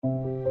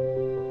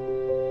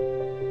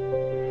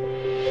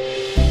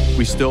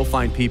We still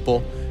find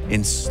people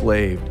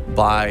enslaved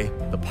by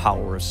the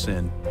power of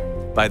sin,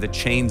 by the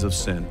chains of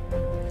sin.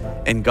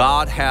 And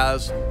God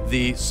has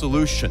the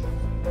solution: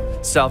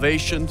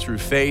 salvation through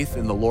faith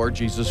in the Lord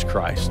Jesus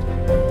Christ.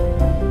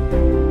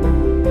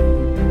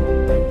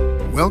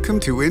 Welcome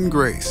to In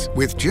Grace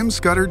with Jim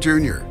Scudder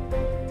Jr.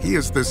 He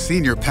is the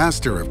senior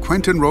pastor of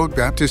Quentin Road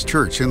Baptist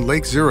Church in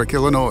Lake Zurich,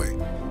 Illinois,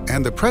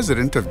 and the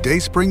president of Day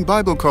Spring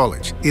Bible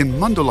College in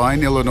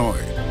Mundelein, Illinois.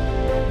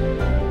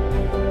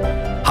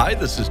 Hi,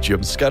 this is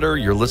Jim Scudder.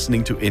 You're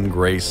listening to In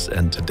Grace,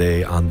 and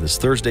today on this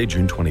Thursday,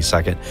 June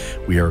 22nd,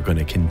 we are going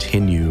to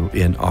continue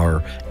in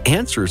our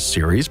Answers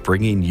series,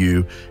 bringing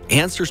you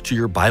answers to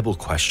your Bible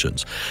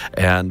questions.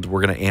 And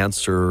we're going to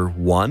answer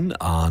one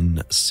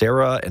on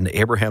Sarah and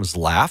Abraham's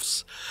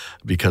laughs,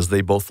 because they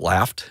both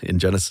laughed in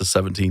Genesis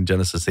 17,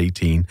 Genesis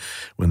 18,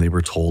 when they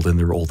were told in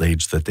their old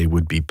age that they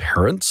would be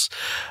parents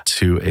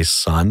to a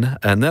son.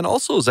 And then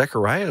also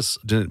Zacharias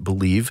didn't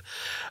believe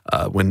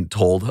when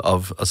told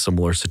of a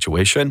similar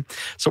situation.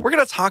 So we're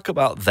going to talk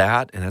about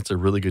that, and that's a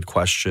really good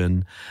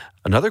question.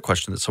 Another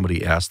question that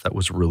somebody asked that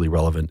was really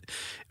relevant: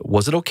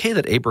 was it okay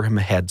that Abraham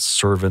had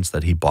servants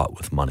that he bought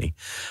with money?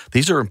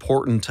 These are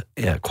important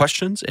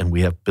questions, and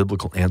we have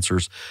biblical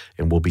answers,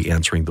 and we'll be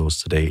answering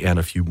those today and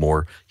a few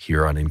more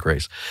here on In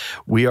Grace.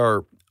 We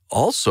are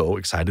also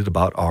excited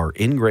about our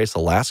In Grace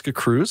Alaska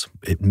cruise.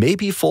 It may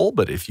be full,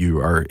 but if you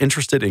are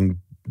interested in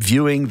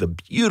viewing the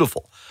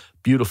beautiful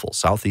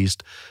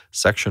southeast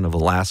section of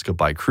Alaska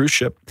by cruise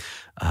ship,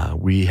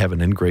 we have an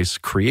In Grace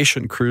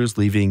Creation cruise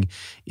leaving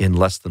in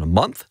less than a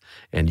month,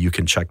 and you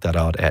can check that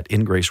out at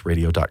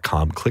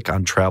ingraceradio.com. Click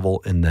on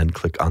travel and then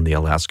click on the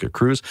Alaska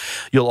cruise.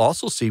 You'll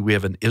also see we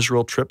have an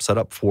Israel trip set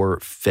up for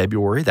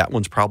February. That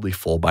one's probably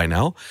full by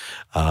now.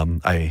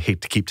 I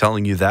hate to keep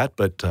telling you that,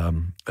 but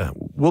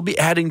we'll be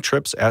adding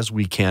trips as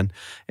we can,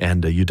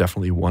 and you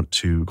definitely want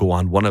to go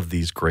on one of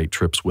these great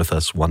trips with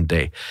us one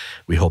day.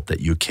 We hope that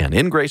you can.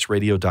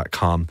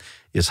 ingraceradio.com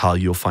is how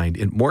you'll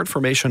find more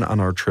information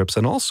on our trips,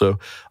 and also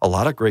a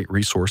lot of great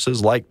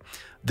resources like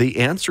the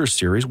Answer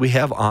series we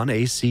have on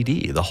a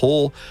CD.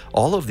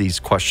 All of these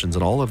questions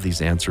and all of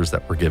these answers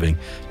that we're giving,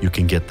 you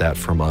can get that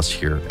from us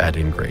here at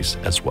In Grace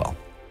as well.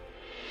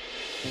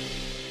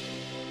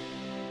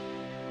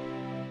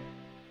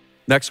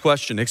 Next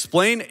question.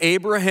 Explain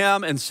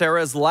Abraham and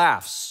Sarah's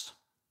laughs.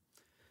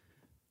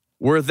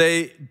 Were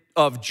they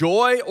of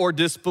joy or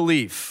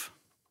disbelief?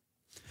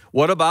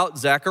 What about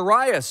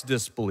Zacharias'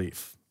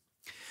 disbelief?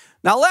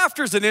 Now,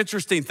 laughter is an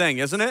interesting thing,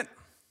 isn't it?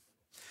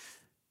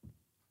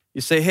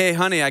 You say, "Hey,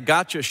 honey, I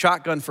got you a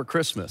shotgun for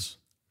Christmas."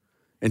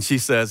 And she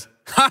says,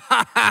 "Ha,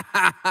 ha, ha,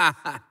 ha,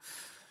 ha."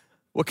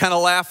 What kind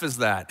of laugh is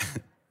that?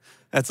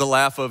 That's a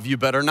laugh of, "You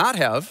better not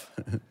have,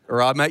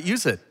 or I might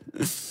use it."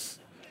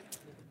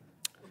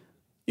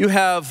 You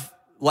have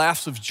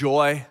laughs of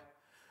joy.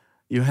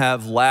 You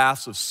have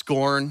laughs of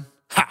scorn.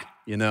 Ha,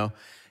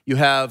 You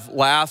have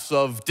laughs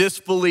of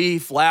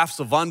disbelief, laughs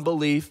of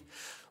unbelief.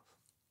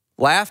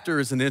 Laughter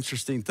is an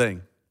interesting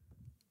thing.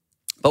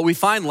 But we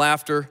find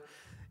laughter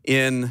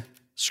in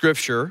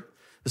Scripture,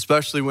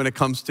 especially when it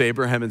comes to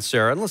Abraham and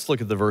Sarah. And let's look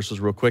at the verses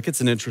real quick.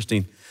 It's an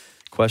interesting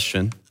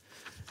question.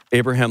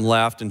 Abraham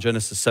laughed in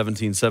Genesis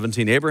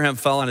 17:17. Abraham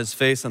fell on his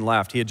face and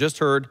laughed. He had just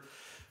heard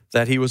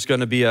that he was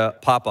going to be a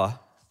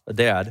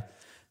dad,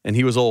 and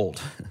he was old.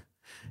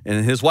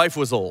 And his wife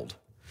was old.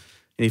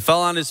 And he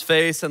fell on his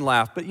face and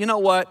laughed. But you know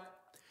what?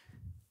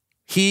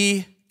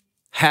 He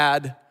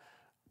had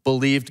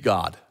believed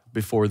God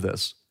before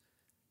this.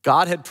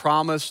 God had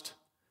promised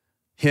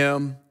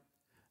him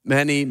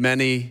many,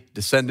 many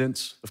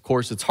descendants. Of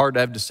course, it's hard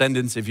to have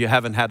descendants if you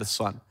haven't had a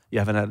son, you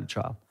haven't had a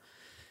child.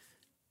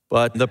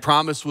 But the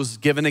promise was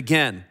given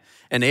again.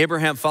 And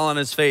Abraham fell on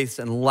his face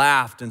and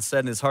laughed and said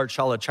in his heart,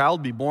 "Shall a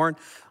child be born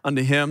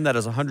unto him that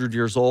is 100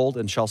 years old?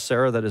 And shall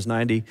Sarah that is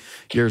 90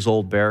 years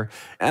old bear?"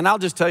 And I'll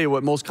just tell you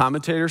what most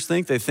commentators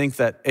think. They think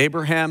that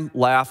Abraham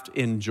laughed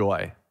in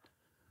joy.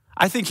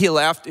 I think he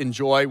laughed in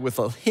joy with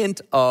a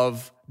hint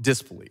of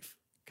disbelief,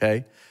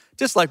 okay?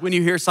 Just like when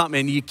you hear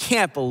something and you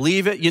can't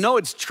believe it. You know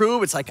it's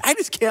true. It's like, I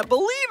just can't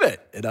believe it,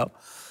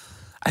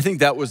 I think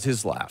that was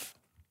his laugh.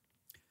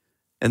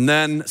 And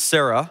then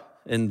Sarah,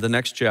 in the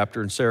next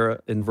chapter, and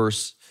Sarah in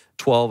verse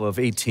 12 of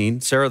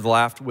 18, Sarah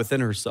laughed within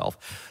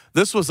herself.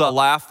 This was a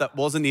laugh that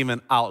wasn't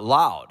even out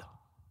loud.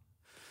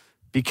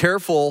 Be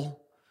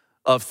careful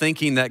of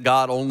thinking that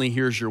God only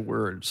hears your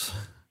words.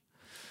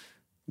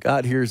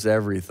 God hears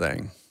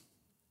everything.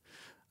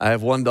 I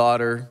have one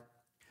daughter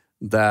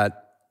that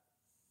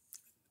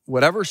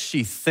whatever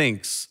she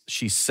thinks,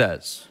 she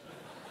says,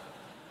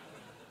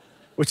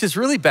 which is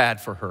really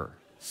bad for her.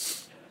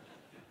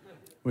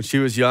 When she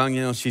was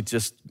young,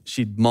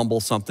 she'd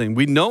mumble something.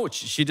 We know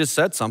she just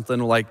said something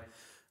like,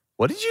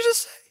 "What did you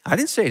just say?" "I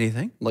didn't say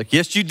anything." I'm like,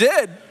 "Yes, you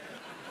did.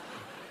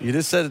 You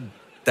just said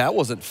that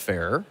wasn't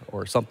fair,"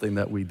 or something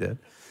that we did.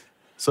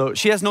 So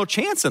she has no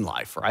chance in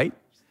life, right?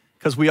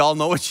 Because we all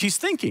know what she's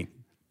thinking.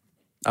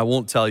 I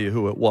won't tell you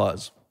who it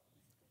was,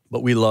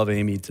 but we love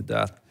Amy to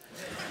death.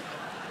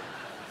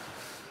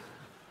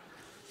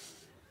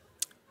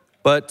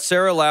 But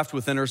Sarah laughed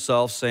within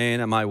herself,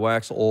 saying, am I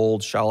waxed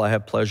old? Shall I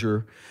have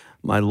pleasure,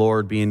 my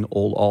Lord being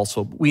old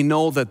also? We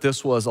know that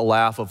this was a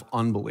laugh of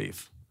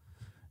unbelief.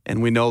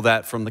 And we know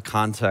that from the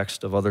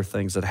context of other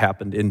things that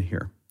happened in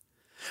here.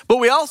 But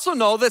we also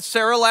know that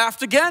Sarah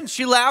laughed again.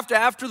 She laughed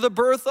after the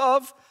birth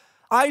of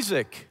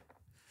Isaac.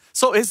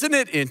 So isn't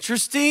it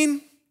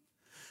interesting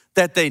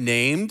that they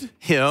named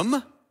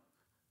him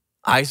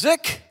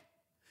Isaac,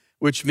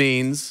 which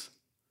means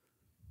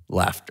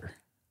laughter?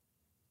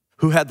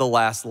 Who had the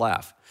last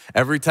laugh?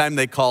 Every time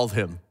they called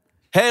him,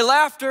 hey,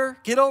 laughter,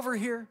 get over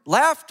here,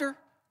 laughter.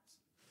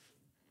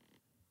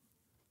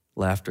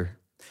 Laughter.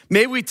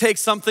 May we take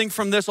something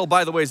from this? Oh,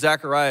 by the way,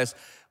 Zacharias,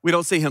 we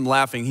don't see him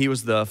laughing. He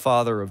was the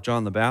father of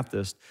John the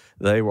Baptist.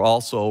 They were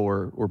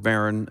also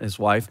barren, his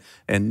wife,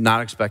 and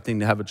not expecting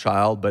to have a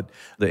child. But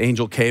the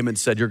angel came and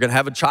said, you're going to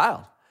have a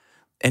child.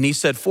 And he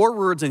said 4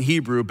 words in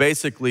Hebrew,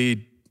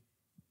 basically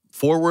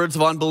 4 words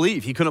of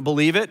unbelief. He couldn't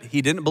believe it.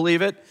 He didn't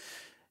believe it.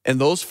 And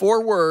those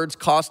 4 words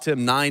cost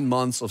him 9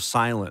 months of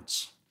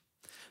silence.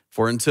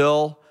 For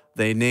until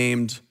they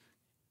named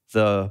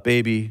the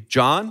baby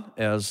John,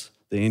 as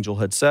the angel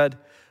had said,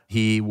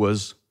 he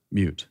was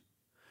mute.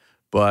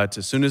 But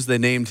as soon as they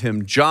named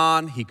him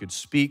John, he could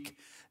speak,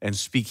 and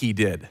speak he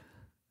did.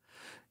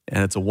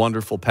 And it's a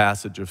wonderful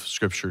passage of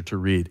scripture to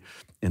read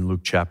in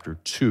Luke chapter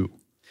 2.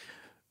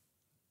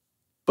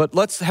 But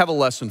let's have a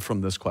lesson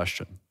from this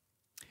question.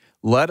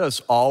 Let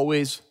us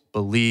always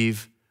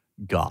believe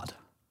God.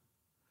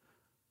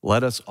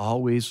 Let us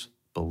always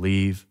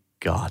believe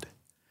God.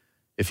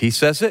 If he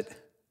says it,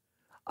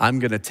 I'm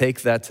going to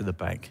take that to the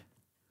bank.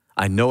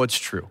 I know it's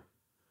true.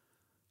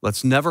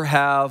 Let's never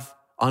have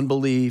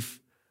unbelief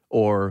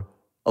or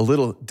a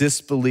little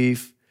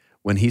disbelief.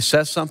 When he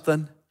says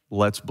something,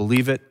 let's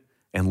believe it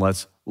and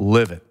let's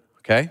live it,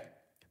 okay?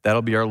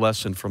 That'll be our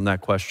lesson from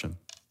that question.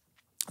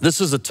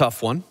 This is a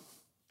tough one.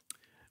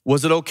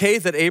 Was it okay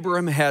that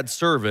Abraham had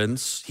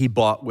servants he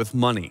bought with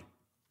money?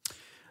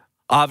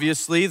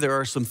 Obviously, there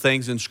are some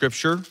things in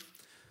Scripture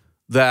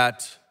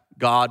that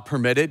God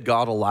permitted,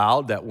 God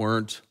allowed, that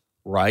weren't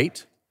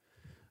right.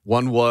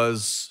 One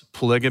was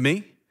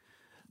polygamy.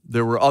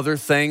 There were other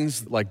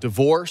things like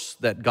divorce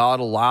that God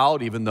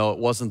allowed, even though it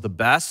wasn't the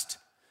best.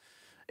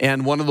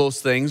 And one of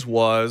those things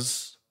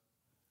was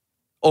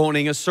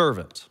owning a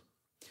servant.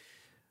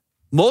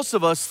 Most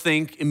of us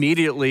think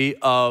immediately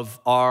of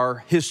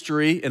our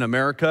history in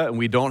America, and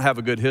we don't have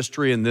a good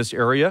history in this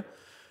area.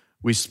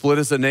 We split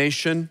as a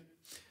nation.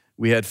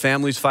 We had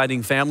families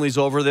fighting families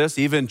over this.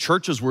 Even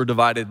churches were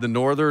divided. The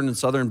Northern and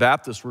Southern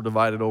Baptists were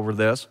divided over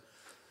this.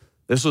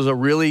 This was a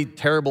really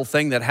terrible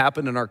thing that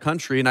happened in our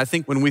country. And I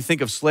think when we think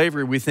of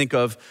slavery, we think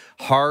of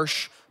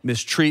harsh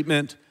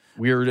mistreatment.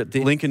 We were at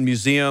the Lincoln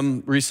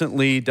Museum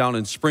recently down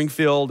in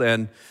Springfield,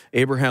 and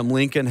Abraham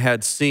Lincoln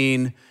had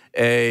seen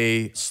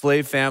a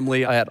slave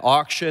family at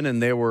auction,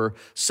 and they were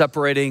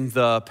separating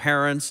the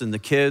parents and the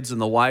kids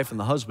and the wife and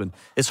the husband.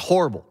 It's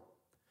horrible.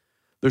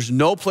 There's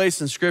no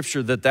place in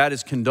Scripture that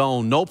is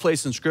condoned, no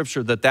place in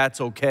Scripture that that's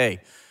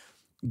okay.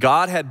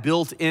 God had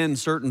built in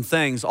certain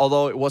things,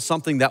 although it was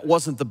something that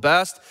wasn't the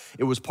best.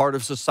 It was part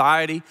of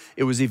society.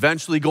 It was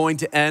eventually going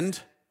to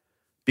end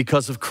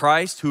because of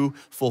Christ, who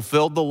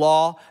fulfilled the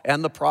law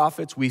and the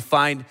prophets. We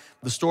find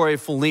the story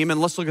of Philemon.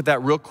 Let's look at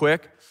that real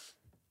quick.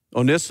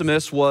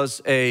 Onesimus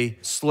was a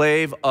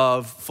slave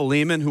of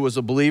Philemon, who was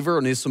a believer.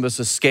 Onesimus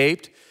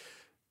escaped,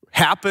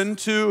 happened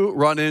to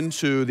run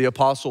into the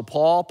Apostle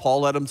Paul.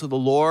 Paul led him to the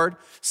Lord,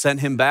 sent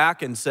him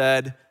back, and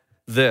said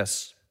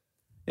this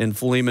in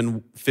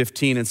Philemon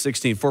 15 and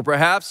 16. For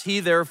perhaps he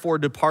therefore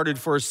departed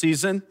for a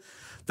season,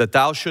 that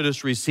thou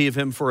shouldest receive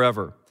him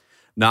forever,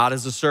 not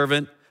as a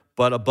servant,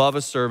 but above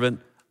a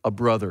servant, a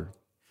brother.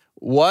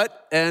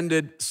 What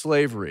ended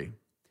slavery?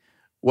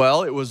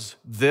 Well, it was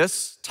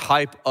this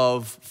type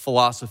of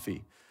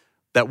philosophy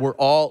that we're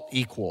all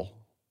equal.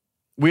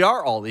 We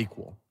are all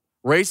equal.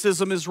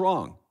 Racism is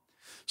wrong.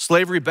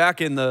 Slavery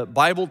back in the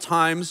Bible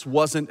times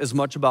wasn't as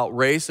much about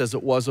race as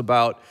it was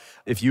about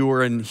if you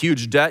were in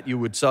huge debt, you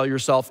would sell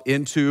yourself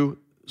into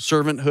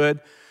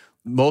servanthood.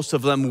 Most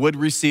of them would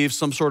receive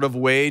some sort of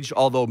wage,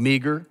 although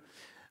meager.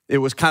 It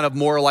was kind of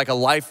more like a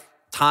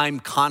lifetime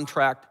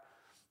contract.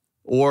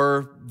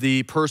 Or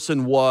the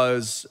person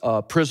was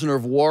a prisoner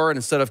of war, and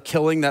instead of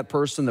killing that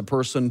person, the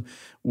person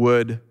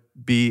would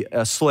be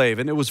a slave.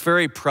 And it was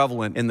very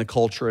prevalent in the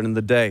culture and in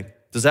the day.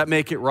 Does that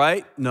make it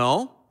right?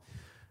 No.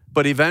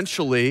 But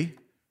eventually,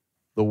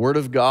 the Word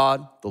of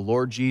God, the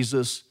Lord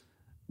Jesus,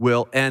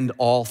 will end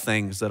all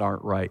things that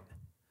aren't right.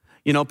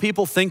 You know,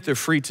 people think they're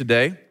free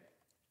today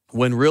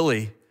when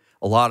really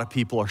a lot of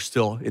people are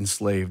still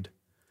enslaved.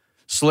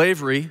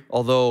 Slavery,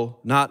 although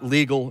not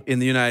legal in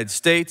the United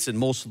States and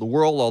most of the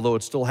world, although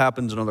it still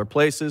happens in other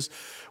places,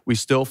 we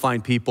still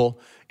find people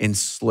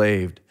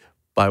enslaved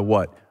by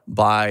what?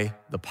 By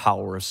the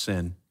power of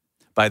sin,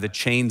 by the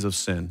chains of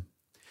sin.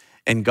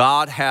 And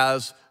God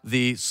has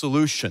the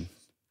solution,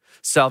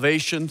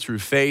 salvation through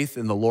faith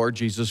in the Lord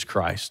Jesus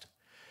Christ.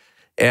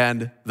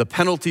 And the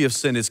penalty of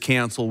sin is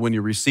canceled when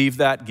you receive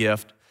that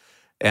gift,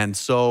 and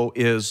so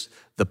is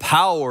the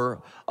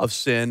power of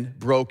sin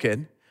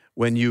broken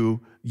when you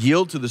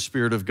yield to the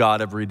Spirit of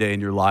God every day in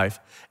your life.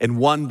 And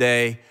one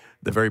day,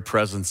 the very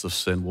presence of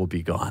sin will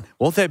be gone.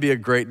 Won't that be a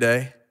great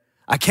day?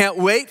 I can't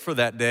wait for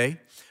that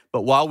day.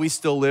 But while we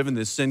still live in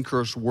this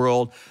sin-cursed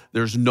world,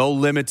 there's no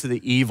limit to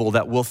the evil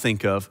that we'll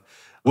think of.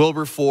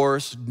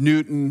 Wilberforce,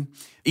 Newton,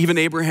 even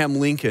Abraham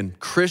Lincoln,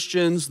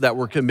 Christians that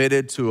were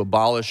committed to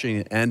abolishing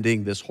and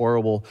ending this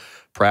horrible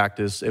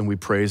practice, and we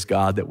praise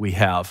God that we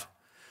have.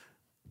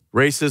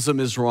 Racism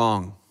is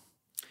wrong,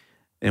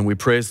 and we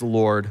praise the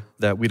Lord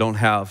that we don't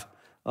have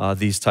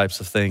these types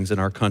of things in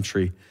our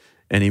country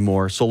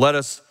anymore. So let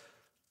us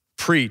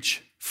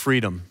preach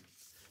freedom,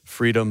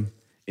 freedom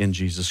in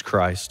Jesus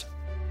Christ.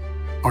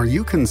 Are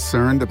you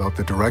concerned about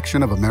the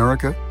direction of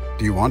America?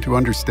 Do you want to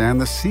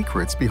understand the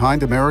secrets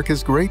behind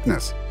America's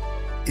greatness?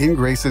 In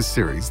Grace's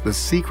series, The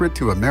Secret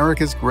to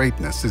America's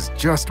Greatness is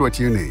just what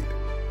you need.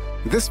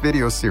 This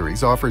video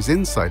series offers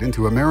insight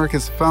into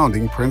America's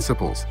founding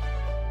principles.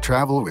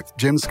 Travel with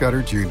Jim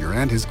Scudder Jr.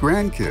 and his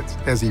grandkids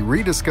as he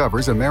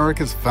rediscovers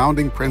America's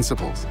founding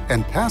principles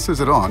and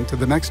passes it on to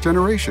the next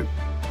generation.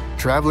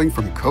 Traveling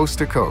from coast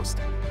to coast,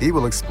 he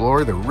will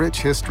explore the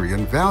rich history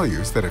and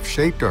values that have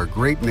shaped our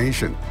great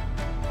nation.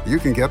 You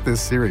can get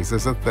this series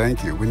as a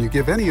thank you when you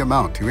give any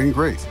amount to In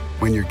Grace.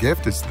 When your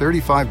gift is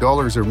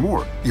 $35 or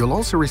more, you'll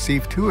also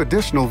receive 2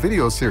 additional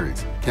video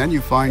series, Can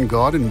You Find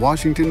God in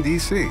Washington,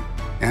 D.C.?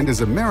 And Is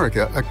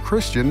America a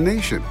Christian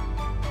Nation?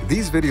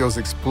 These videos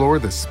explore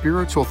the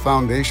spiritual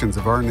foundations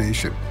of our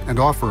nation and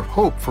offer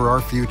hope for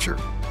our future.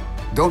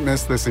 Don't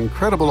miss this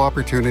incredible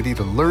opportunity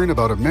to learn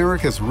about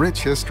America's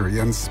rich history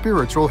and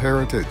spiritual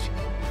heritage.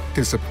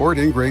 To support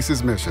In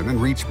Grace's mission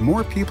and reach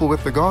more people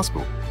with the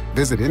gospel,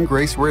 visit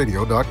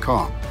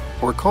ingraceradio.com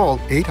or call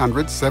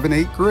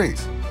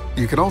 800-78-GRACE.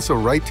 You can also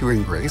write to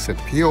In Grace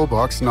at P.O.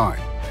 Box 9,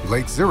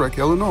 Lake Zurich,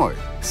 Illinois,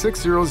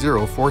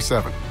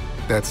 60047.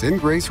 That's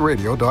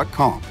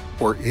ingraceradio.com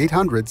or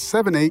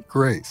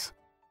 800-78-GRACE.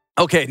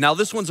 Okay, now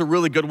this one's a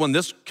really good one.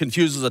 This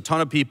confuses a ton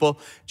of people.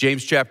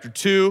 James chapter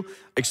 2,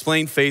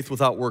 explain faith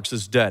without works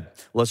is dead.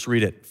 Let's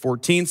read it.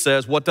 14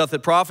 says, what doth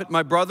it profit,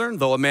 my brethren,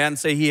 though a man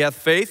say he hath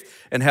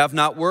faith and have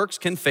not works,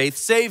 can faith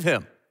save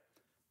him?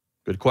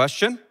 Good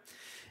question.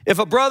 If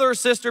a brother or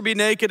sister be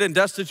naked and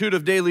destitute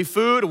of daily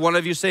food, one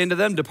of you say unto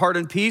them, depart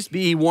in peace, be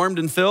ye warmed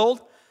and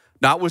filled,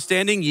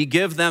 notwithstanding ye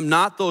give them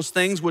not those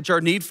things which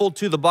are needful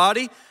to the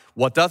body,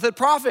 what doth it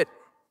profit?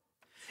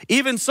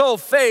 Even so,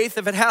 faith,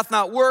 if it hath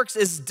not works,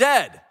 is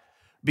dead,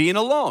 being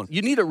alone.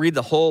 You need to read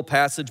the whole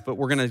passage, but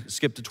we're going to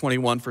skip to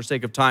 21 for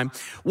sake of time.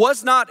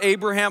 Was not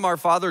Abraham our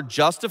father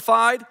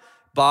justified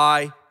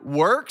by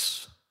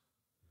works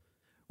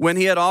when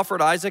he had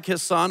offered Isaac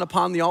his son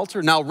upon the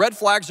altar? Now, red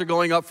flags are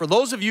going up. For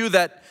those of you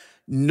that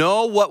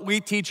know what we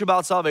teach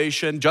about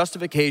salvation,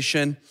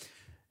 justification,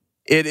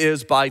 it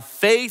is by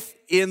faith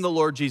in the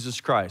Lord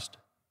Jesus Christ.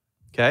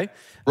 Okay?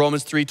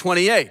 Romans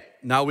 3:28.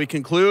 Now we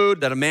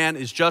conclude that a man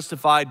is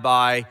justified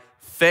by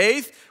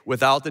faith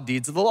without the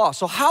deeds of the law.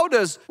 So how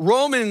does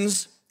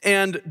Romans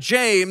and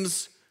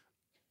James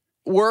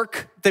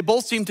work? They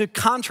both seem to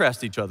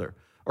contrast each other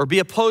or be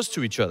opposed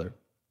to each other.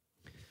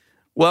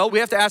 Well, we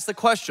have to ask the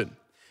question.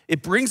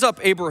 It brings up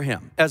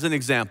Abraham as an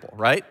example,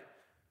 right?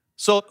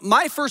 So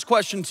my first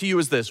question to you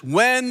is this.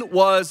 When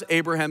was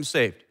Abraham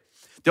saved?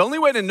 The only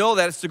way to know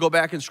that is to go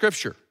back in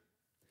Scripture.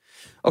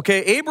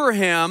 Okay,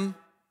 Abraham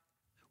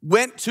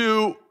went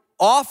to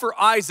offer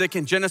Isaac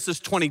in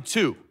Genesis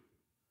 22.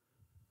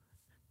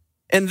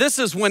 And this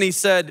is when he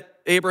said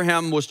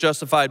Abraham was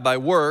justified by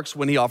works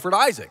when he offered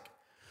Isaac.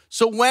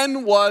 So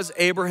when was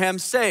Abraham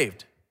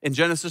saved? In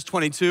Genesis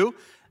 22?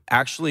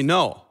 Actually,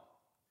 no.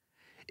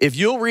 If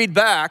you'll read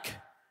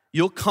back,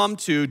 you'll come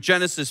to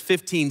Genesis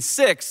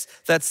 15:6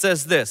 that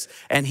says this,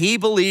 and he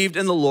believed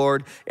in the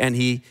Lord and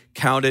he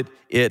counted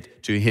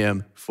it to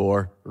him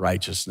for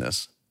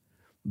righteousness.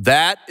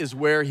 That is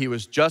where he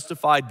was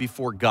justified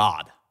before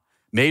God,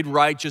 made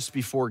righteous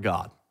before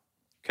God,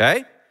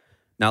 okay?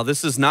 Now,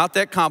 this is not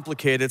that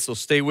complicated, so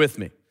stay with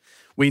me.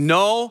 We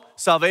know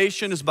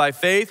salvation is by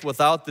faith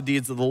without the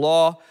deeds of the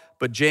law,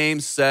 but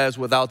James says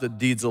without the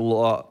deeds of the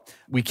law,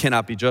 we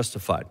cannot be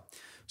justified.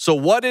 So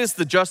what is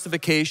the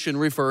justification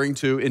referring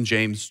to in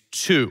James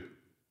 2?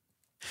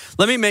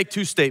 Let me make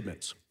 2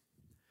 statements.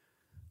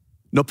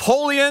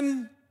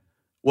 Napoleon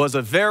was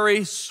a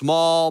very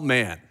small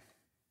man,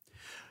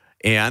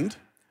 and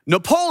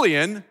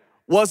Napoleon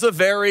was a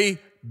very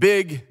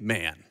big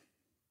man.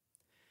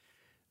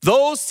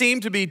 Those seem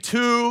to be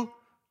 2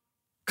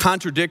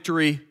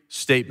 contradictory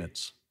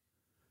statements,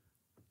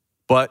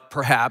 but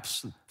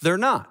perhaps they're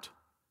not,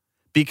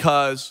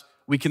 because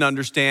we can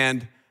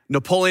understand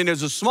Napoleon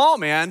is a small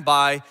man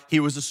he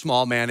was a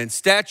small man in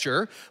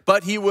stature,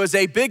 but he was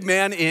a big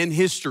man in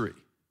history,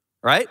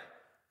 right?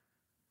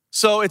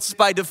 So it's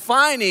by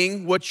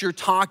defining what you're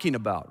talking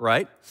about,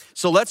 right?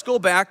 So let's go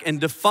back and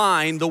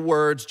define the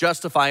words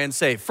justify and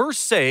save.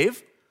 First,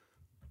 save,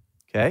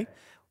 okay?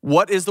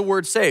 What is the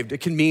word saved? It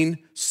can mean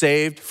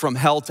saved from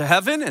hell to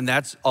heaven, and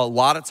that's a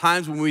lot of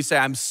times when we say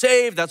I'm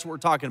saved, that's what we're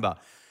talking about.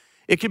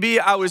 It could be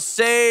I was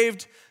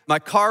saved, my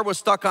car was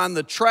stuck on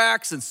the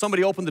tracks, and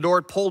somebody opened the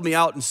door, pulled me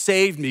out, and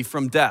saved me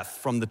from death,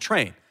 from the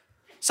train.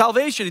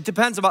 Salvation, it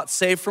depends about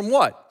saved from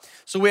what.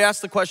 So we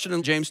ask the question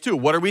in James 2,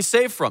 what are we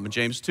saved from in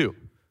James 2?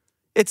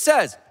 It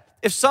says,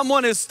 if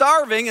someone is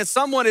starving and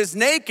someone is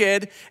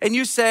naked, and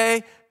you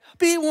say,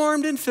 be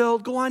warmed and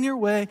filled, go on your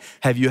way.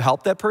 Have you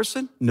helped that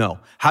person? No.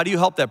 How do you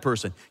help that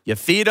person? You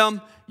feed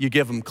them, you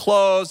give them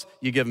clothes,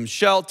 you give them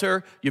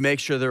shelter, you make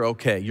sure they're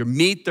okay. You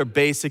meet their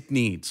basic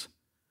needs.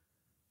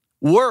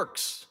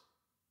 Works.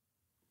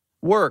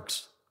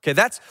 Okay,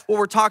 that's what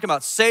we're talking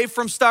about. Saved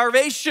from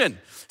starvation,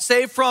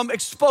 saved from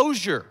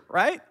exposure,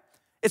 right?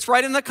 It's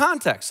right in the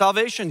context,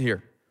 salvation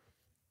here.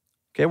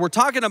 Okay, we're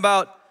talking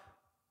about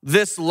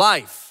this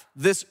life,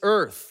 this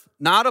earth,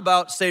 not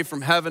about saved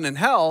from heaven and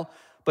hell,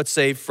 but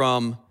saved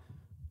from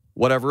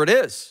whatever it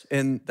is.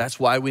 And that's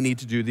why we need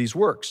to do these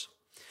works.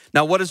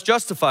 Now, what does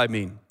justified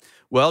mean?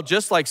 Well,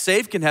 just like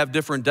saved can have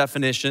different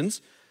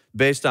definitions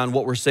based on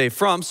what we're saved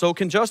from, so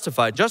can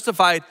justified.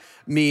 Justified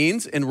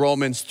means in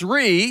Romans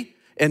 3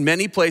 and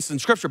many places in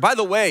Scripture. By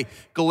the way,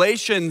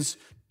 Galatians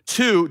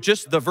 2,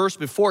 just the verse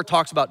before,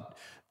 talks about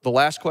the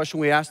last question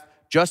we asked.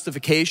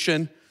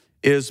 Justification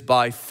is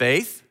by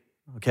faith,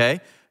 okay?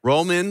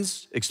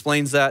 Romans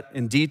explains that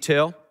in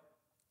detail.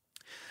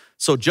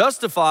 So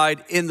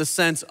justified in the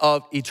sense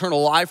of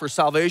eternal life or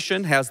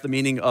salvation has the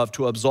meaning of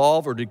to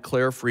absolve or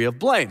declare free of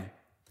blame.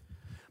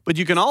 But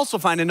you can also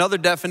find another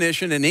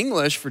definition in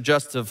English for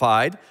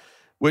justified,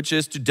 which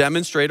is to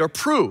demonstrate or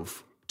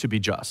prove to be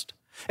just.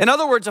 In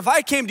other words, if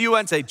I came to you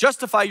and say,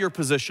 justify your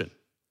position,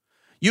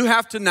 you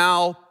have to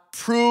now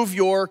prove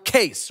your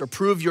case or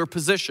prove your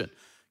position.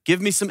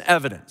 Give me some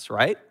evidence,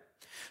 right?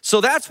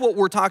 So that's what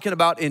we're talking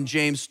about in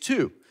James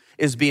 2,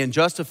 is being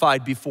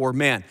justified before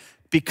man.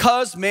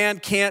 Because man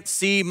can't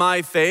see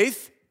my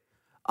faith,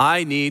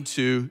 I need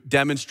to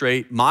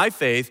demonstrate my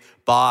faith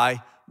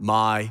by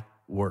my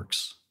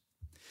works.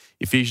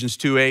 Ephesians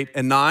 2, 8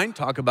 and 9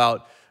 talk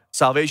about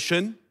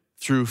salvation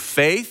through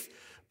faith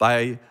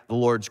by the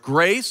Lord's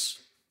grace.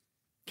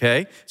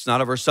 Okay, it's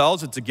not of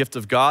ourselves, it's a gift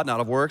of God, not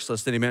of works,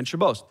 lest any man should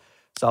boast.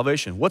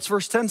 Salvation. What's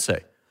verse 10 say?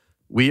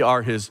 We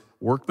are his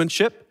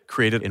workmanship,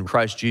 created in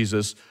Christ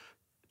Jesus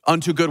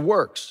unto good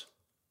works,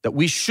 that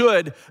we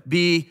should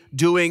be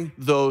doing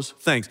those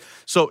things.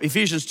 So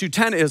Ephesians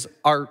 2:10 is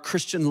our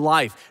Christian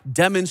life,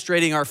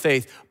 demonstrating our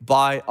faith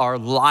by our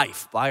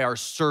life, by our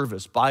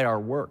service, by our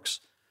works.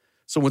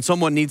 So when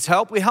someone needs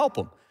help, we help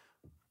them.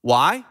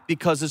 Why?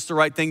 Because it's the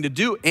right thing to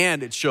do,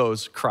 and it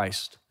shows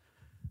Christ.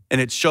 And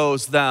it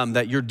shows them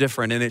that you're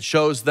different, and it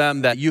shows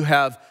them that you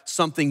have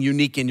something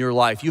unique in your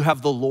life. You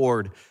have the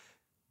Lord,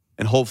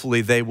 and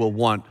hopefully they will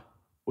want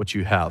what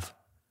you have.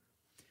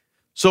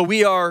 So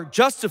we are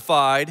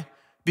justified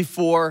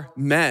before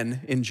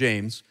men in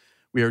James.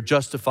 We are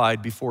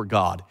justified before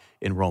God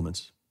in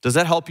Romans. Does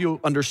that help you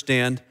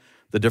understand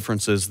the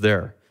differences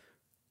there?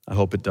 I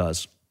hope it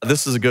does.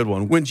 This is a good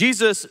one. When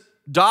Jesus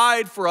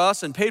died for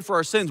us and paid for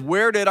our sins,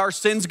 where did our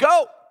sins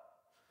go?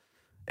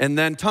 And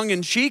then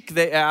tongue-in-cheek,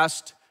 they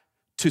asked,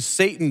 to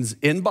Satan's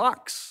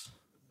inbox.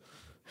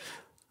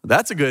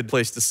 That's a good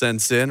place to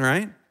send sin,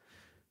 right?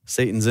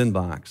 Satan's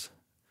inbox.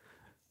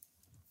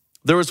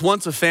 There was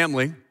once a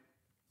family,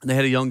 and they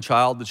had a young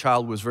child. The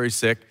child was very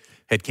sick,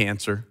 had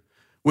cancer,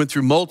 went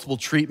through multiple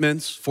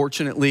treatments.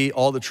 Fortunately,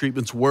 all the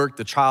treatments worked.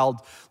 The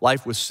child's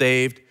life was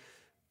saved,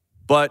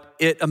 but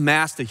it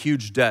amassed a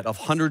huge debt of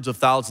hundreds of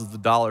thousands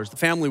of dollars. The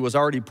family was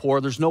already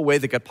poor. There's no way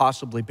they could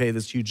possibly pay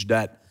this huge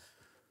debt.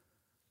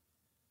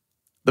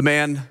 The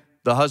man,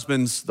 the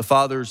husband's, the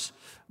father's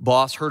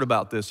boss heard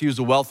about this. He was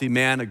a wealthy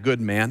man, a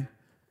good man.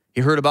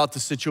 He heard about the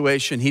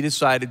situation. He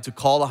decided to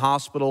call the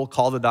hospital,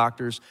 call the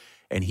doctors,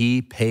 and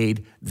he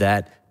paid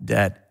that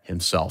debt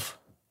himself.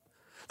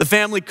 The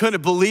family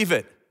couldn't believe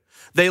it.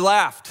 They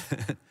laughed,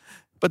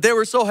 but they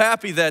were so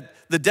happy that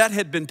the debt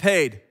had been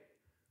paid.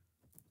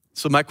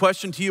 So my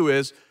question to you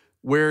is,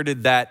 where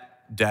did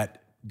that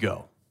debt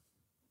go?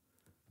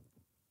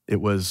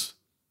 It was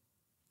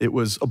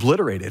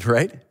obliterated,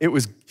 right? It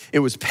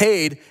was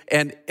paid,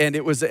 and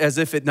it was as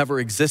if it never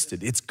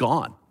existed. It's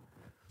gone.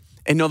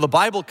 And the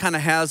Bible kind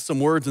of has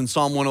some words in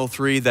Psalm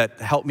 103 that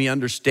help me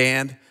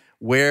understand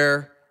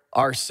where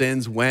our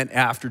sins went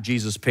after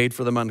Jesus paid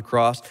for them on the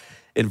cross.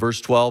 In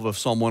verse 12 of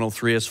Psalm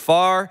 103, as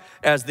far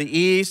as the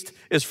east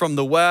is from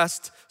the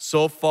west,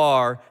 so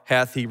far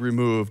hath he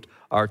removed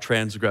our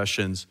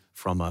transgressions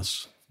from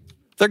us.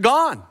 They're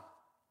gone,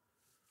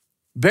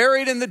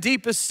 buried in the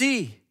deepest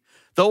sea.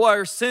 Though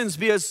our sins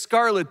be as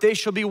scarlet, they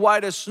shall be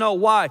white as snow.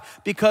 Why?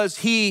 Because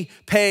he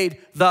paid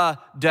the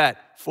debt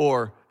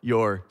for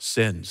your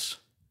sins.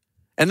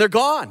 And they're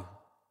gone.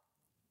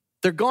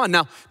 They're gone.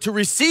 Now, to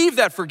receive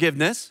that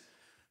forgiveness,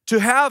 to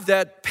have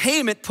that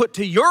payment put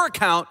to your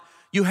account,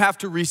 you have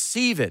to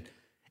receive it.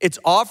 It's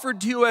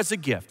offered to you as a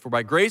gift. For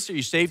by grace are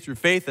you saved through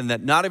faith, and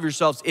that not of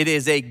yourselves. It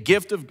is a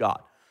gift of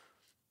God.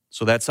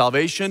 So that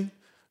salvation,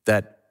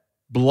 that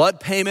blood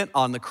payment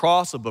on the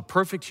cross of a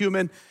perfect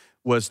human,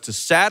 was to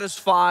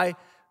satisfy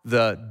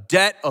the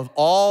debt of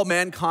all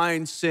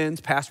mankind's sins,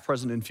 past,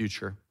 present, and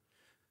future.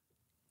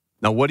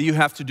 Now, what do you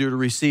have to do to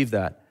receive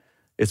that?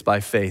 It's by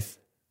faith.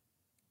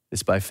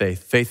 It's by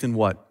faith. Faith in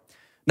what?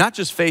 Not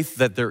just faith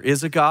that there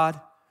is a God.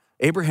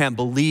 Abraham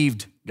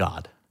believed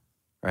God,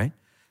 right?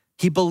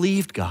 He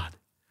believed God.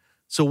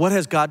 So what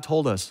has God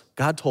told us?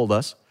 God told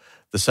us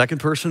the second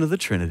person of the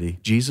Trinity,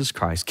 Jesus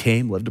Christ,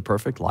 came, lived a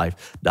perfect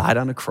life, died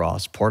on a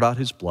cross, poured out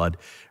his blood,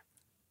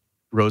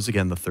 rose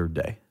again the third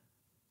day.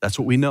 That's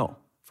what we know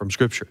from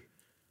Scripture.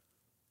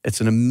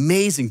 It's an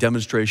amazing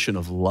demonstration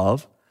of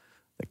love,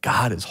 that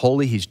God is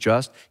holy, he's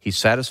just, he's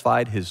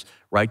satisfied his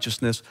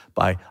righteousness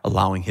by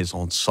allowing his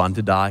own son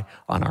to die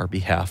on our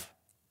behalf.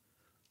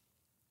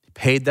 He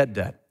paid that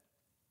debt.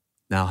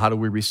 Now, how do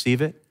we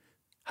receive it?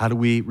 How do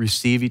we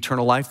receive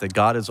eternal life that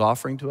God is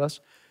offering to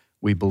us?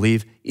 We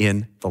believe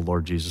in the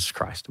Lord Jesus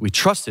Christ. We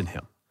trust in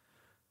him.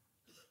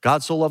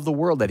 God so loved the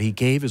world that he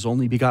gave his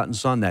only begotten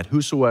Son, that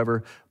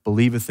whosoever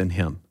believeth in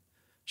him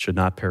should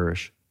not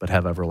perish, but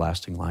have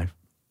everlasting life.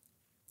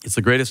 It's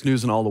the greatest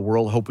news in all the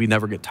world. I hope we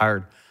never get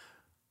tired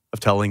of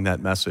telling that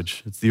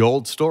message. It's the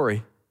old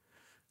story.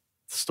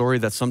 The story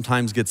that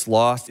sometimes gets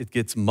lost, it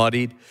gets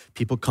muddied.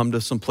 People come to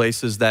some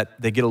places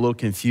that they get a little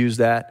confused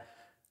at.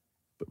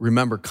 But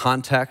remember,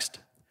 context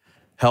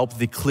help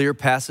the clear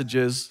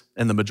passages,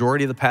 and the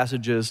majority of the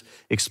passages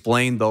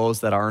explain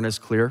those that aren't as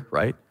clear,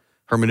 right?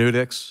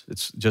 Hermeneutics,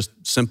 it's just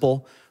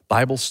simple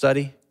Bible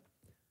study.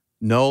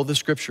 Know the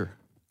Scripture.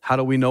 How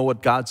do we know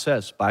what God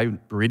says? By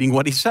reading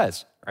what he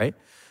says, right?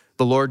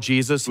 The Lord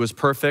Jesus was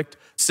perfect.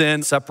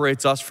 Sin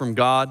separates us from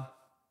God,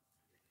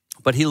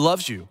 but he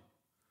loves you.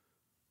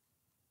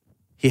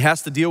 He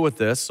has to deal with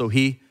this, so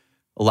he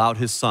allowed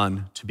his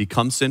Son to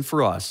become sin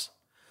for us.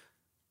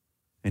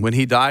 And when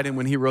he died and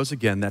when he rose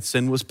again, that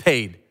sin was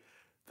paid.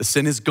 The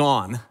sin is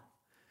gone,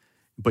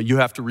 but you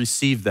have to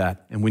receive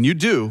that. And when you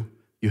do,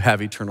 you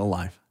have eternal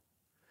life.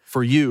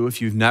 For you, if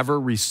you've never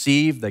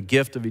received the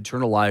gift of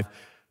eternal life,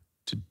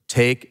 to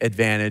take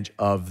advantage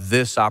of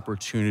this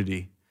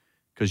opportunity,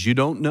 because you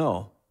don't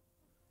know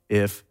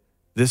if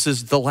this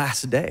is the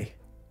last day.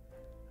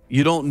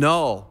 You don't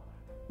know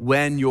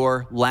when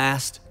your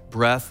last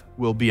breath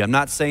will be. I'm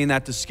not saying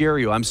that to scare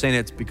you. I'm saying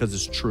it's because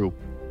it's true.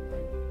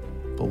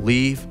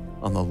 Believe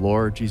on the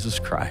Lord Jesus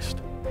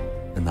Christ,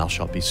 and thou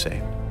shalt be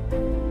saved.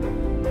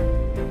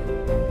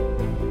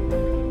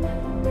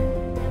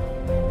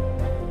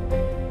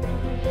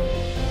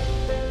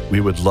 We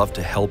would love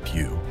to help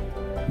you.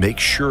 Make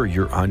sure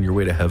you're on your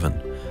way to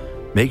heaven.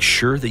 Make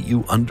sure that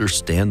you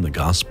understand the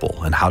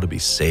gospel and how to be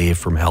saved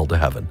from hell to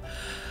heaven.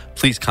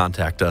 Please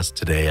contact us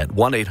today at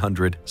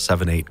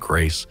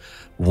 1-800-78-GRACE,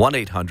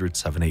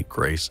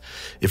 1-800-78-GRACE.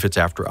 If it's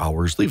after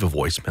hours, leave a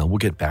voicemail. We'll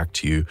get back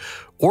to you.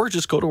 Or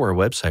just go to our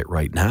website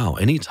right now,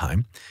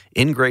 anytime,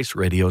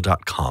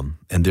 ingraceradio.com,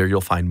 and there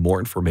you'll find more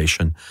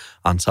information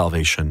on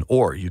salvation,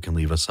 or you can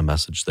leave us a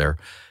message there.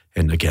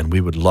 And again, we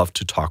would love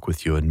to talk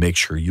with you and make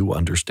sure you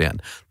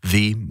understand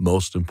the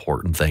most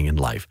important thing in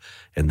life,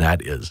 and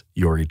that is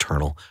your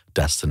eternal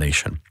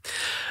destination.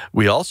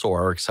 We also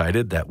are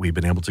excited that we've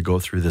been able to go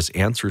through this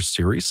Answers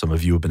series. Some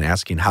of you have been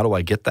asking, how do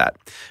I get that?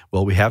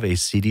 Well, we have a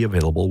CD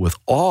available with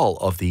all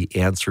of the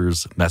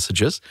Answers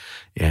messages.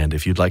 And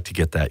if you'd like to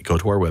get that, go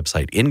to our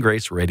website,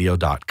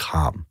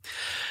 ingraceradio.com.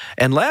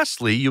 And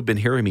lastly, you've been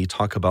hearing me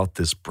talk about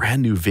this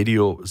brand new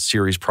video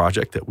series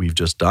project that we've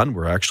just done.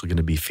 We're actually going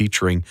to be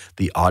featuring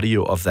the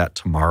audio of that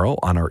tomorrow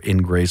on our In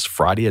Grace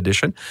Friday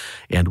edition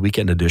and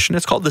weekend edition.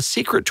 It's called The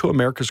Secret to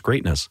America's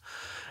Greatness.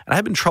 And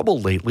I've been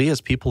troubled lately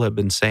as people have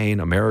been saying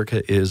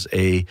America is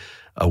a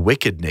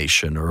wicked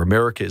nation, or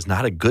America is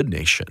not a good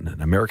nation,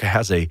 and America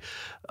has a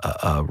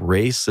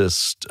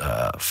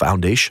racist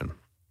foundation.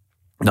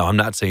 Now, I'm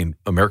not saying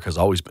America has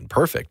always been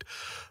perfect,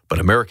 but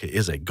America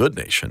is a good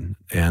nation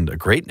and a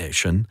great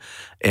nation.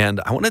 And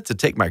I wanted to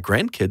take my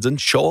grandkids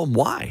and show them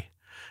why.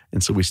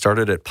 And so we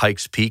started at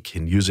Pikes Peak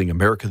and using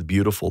America the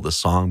Beautiful, the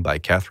song by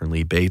Catherine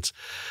Lee Bates,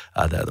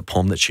 the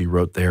poem that she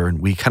wrote there. And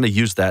we kind of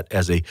used that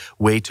as a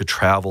way to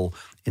travel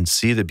and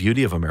see the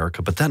beauty of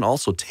America, but then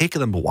also take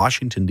them to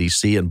Washington,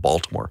 D.C. and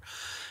Baltimore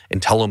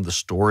and tell them the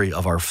story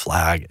of our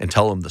flag and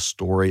tell them the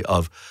story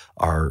of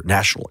our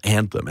national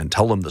anthem and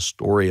tell them the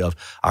story of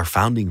our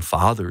founding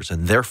fathers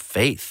and their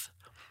faith,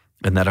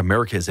 and that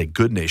America is a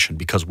good nation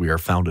because we are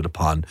founded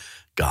upon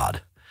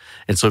God.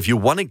 And so if you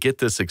want to get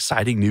this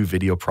exciting new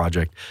video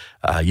project,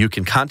 you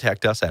can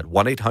contact us at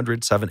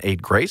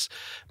 1-800-78-GRACE.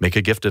 Make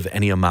a gift of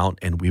any amount,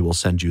 and we will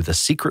send you The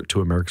Secret to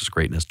America's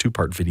Greatness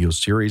 2-part video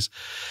series.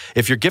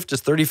 If your gift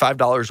is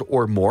 $35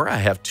 or more, I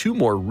have 2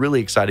 more really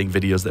exciting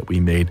videos that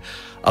we made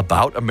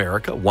about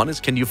America. One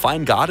is, Can You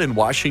Find God in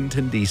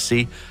Washington,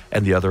 D.C.?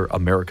 And the other,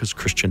 America's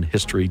Christian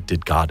History,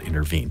 Did God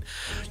Intervene?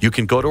 You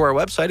can go to our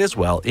website as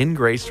well,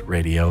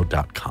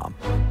 ingraceradio.com.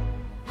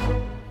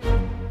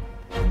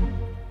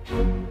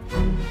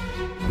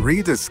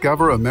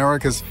 Rediscover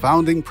America's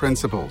founding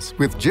principles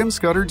with Jim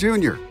Scudder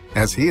Jr.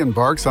 as he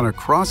embarks on a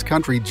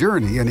cross-country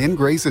journey in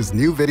Grace's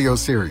new video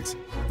series,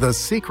 The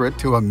Secret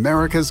to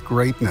America's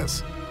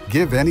Greatness.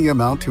 Give any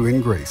amount to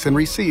Grace and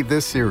receive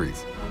this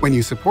series. When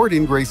you support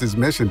Grace's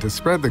mission to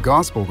spread the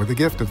gospel with a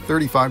gift of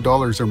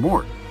 $35 or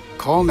more,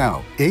 Call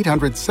now,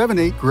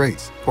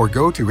 800-78-GRACE, or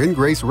go to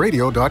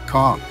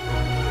ingraceradio.com.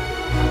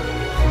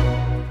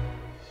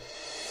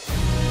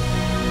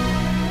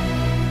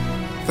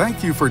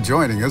 Thank you for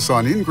joining us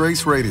on In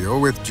Grace Radio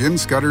with Jim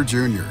Scudder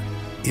Jr.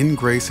 In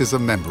Grace is a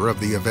member of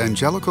the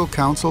Evangelical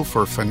Council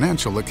for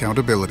Financial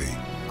Accountability.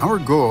 Our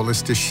goal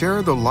is to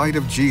share the light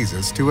of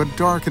Jesus to a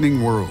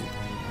darkening world,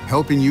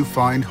 helping you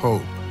find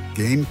hope,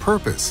 gain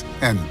purpose,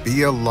 and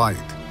be a light.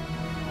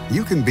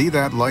 You can be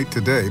that light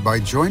today by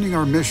joining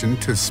our mission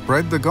to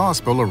spread the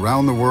gospel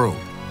around the world.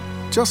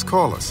 Just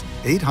call us,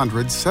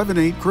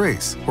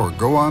 800-78-GRACE, or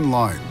go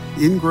online,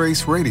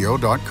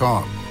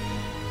 ingraceradio.com.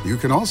 You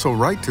can also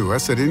write to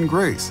us at In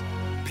Grace,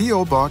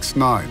 P.O. Box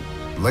 9,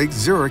 Lake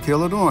Zurich,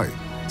 Illinois,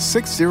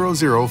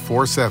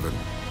 60047.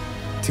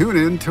 Tune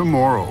in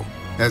tomorrow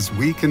as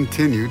we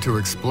continue to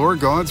explore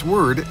God's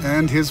Word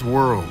and His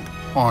world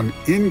on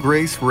In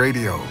Grace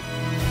Radio.